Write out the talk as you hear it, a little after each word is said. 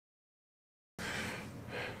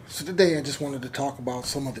So today I just wanted to talk about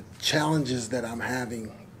some of the challenges that I'm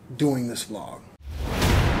having doing this vlog.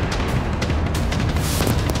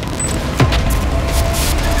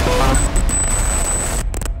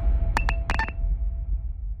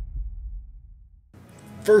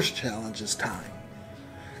 First challenge is time.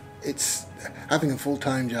 It's having a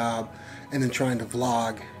full-time job and then trying to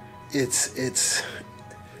vlog. It's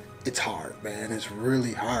hard, man. It's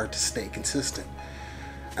really hard to stay consistent.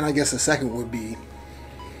 And I guess the second would be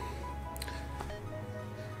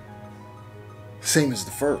same as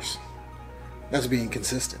the first. That's being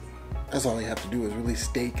consistent. That's all you have to do is really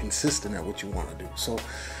stay consistent at what you want to do. So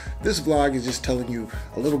this vlog is just telling you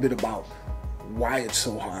a little bit about why it's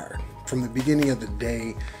so hard. From the beginning of the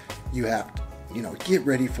day, you have to, get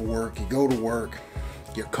ready for work. You go to work,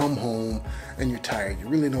 you come home, and you're tired. You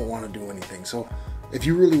really don't want to do anything. So if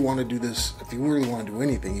you really want to do this, if you really want to do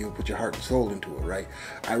anything, you'll put your heart and soul into it, right?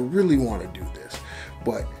 I really want to do this,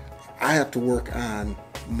 but I have to work on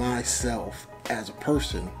myself as a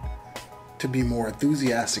person to be more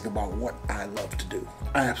enthusiastic about what I love to do.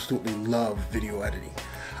 I absolutely love video editing.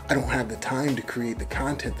 I don't have the time to create the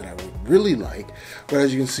content that I would really like, but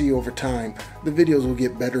as you can see over time, the videos will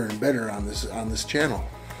get better and better on this channel.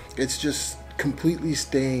 It's just completely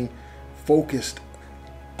staying focused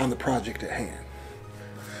on the project at hand.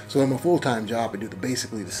 So in my full-time job, I do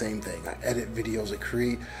basically the same thing. I edit videos, I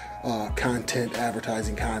create content,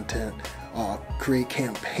 advertising content, create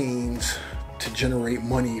campaigns to generate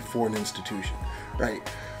money for an institution, right?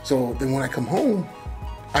 So then when I come home,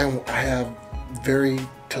 I have very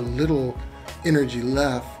to little energy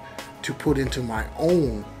left to put into my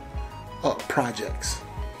own projects,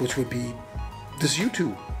 which would be this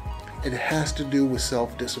YouTube. It has to do with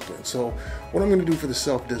self-discipline. So what I'm going to do for the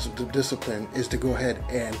self-discipline is to go ahead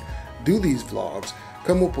and do these vlogs,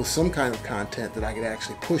 come up with some kind of content that I could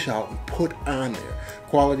actually push out and put on there.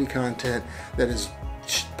 Quality content that is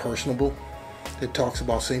personable, that talks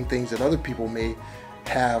about same things that other people may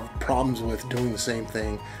have problems with doing the same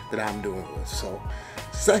thing that I'm doing with. So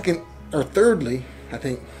thirdly, I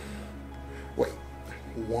think,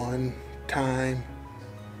 one time,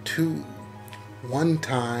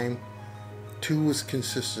 two was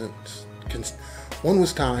consistent. One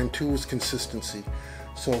was time, two was consistency.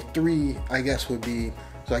 So three, I guess, would be,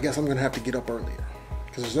 so I guess I'm gonna have to get up earlier,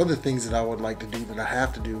 because there's other things that I would like to do that I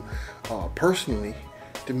have to do personally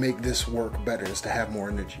to make this work better, is to have more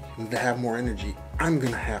energy. And to have more energy, I'm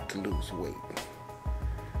gonna have to lose weight.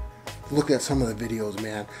 Look at some of the videos,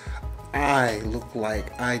 man. I look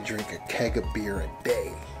like I drink a keg of beer a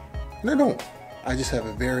day. And I don't. I just have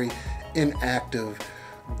a very inactive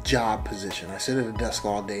job position. I sit at a desk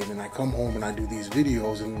all day, and then I come home and I do these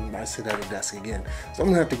videos and I sit at a desk again. So I'm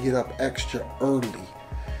gonna have to get up extra early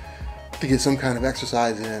to get some kind of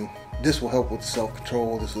exercise in. This will help with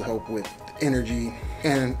self-control, this will help with energy,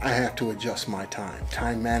 and I have to adjust my time.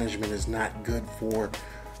 Time management is not good for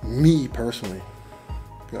me personally.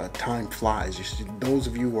 Time flies. You see, those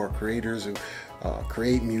of you who are creators, who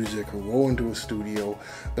create music, who go into a studio,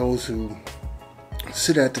 those who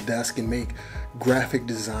sit at the desk and make graphic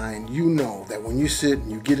design, you know that when you sit and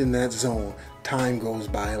you get in that zone, time goes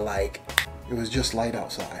by like it was just light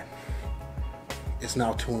outside. It's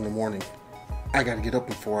now 2 in the morning. I got to get up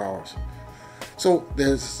in 4 hours. So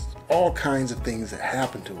there's all kinds of things that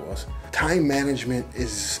happen to us. Time management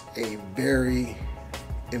is a very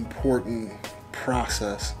important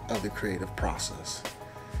process of the creative process.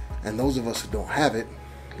 And those of us who don't have it,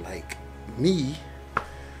 like me,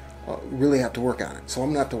 really have to work on it. So I'm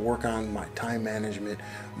gonna have to work on my time management,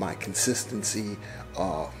 my consistency,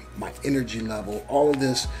 my energy level, all of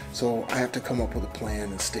this. So I have to come up with a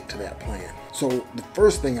plan and stick to that plan. So the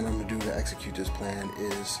first thing that I'm gonna do to execute this plan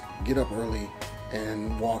is get up early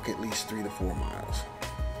and walk at least 3 to 4 miles.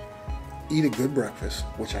 Eat a good breakfast,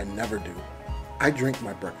 which I never do. I drink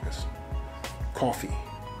my breakfast. Coffee,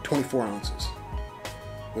 24 ounces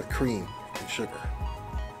with cream and sugar.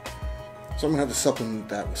 So I'm gonna have to supplement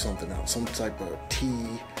that with something else, some type of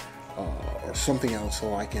tea or something else,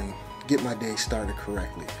 so I can get my day started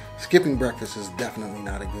correctly. Skipping breakfast is definitely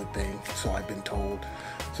not a good thing, so I've been told.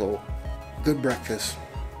 So good breakfast,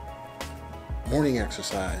 morning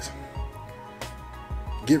exercise,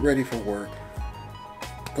 get ready for work,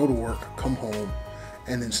 go to work, come home,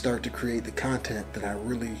 and then start to create the content that I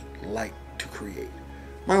really like to create.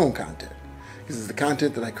 My own content. Because the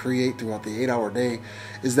content that I create throughout the 8-hour day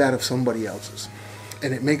is that of somebody else's.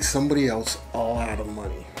 And it makes somebody else a lot of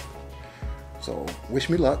money. So wish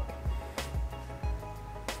me luck.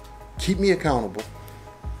 Keep me accountable.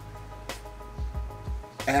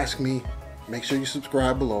 Ask me. Make sure you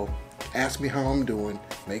subscribe below. Ask me how I'm doing.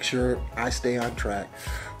 Make sure I stay on track.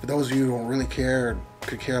 For those of you who don't really care,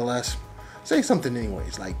 could care less, say something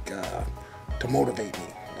anyways, like to motivate me.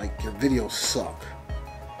 Like, your videos suck,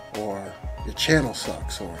 or your channel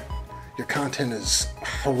sucks, or your content is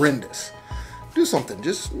horrendous. Do something.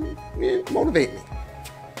 Just motivate me.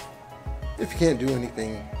 If you can't do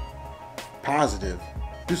anything positive,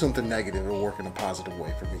 do something negative and work in a positive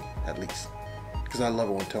way for me, at least. Because I love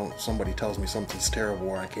it when somebody tells me something's terrible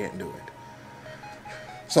or I can't do it.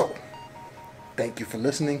 So, thank you for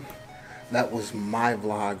listening. That was my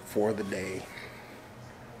vlog for the day.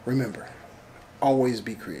 Remember, always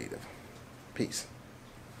be creative. Peace.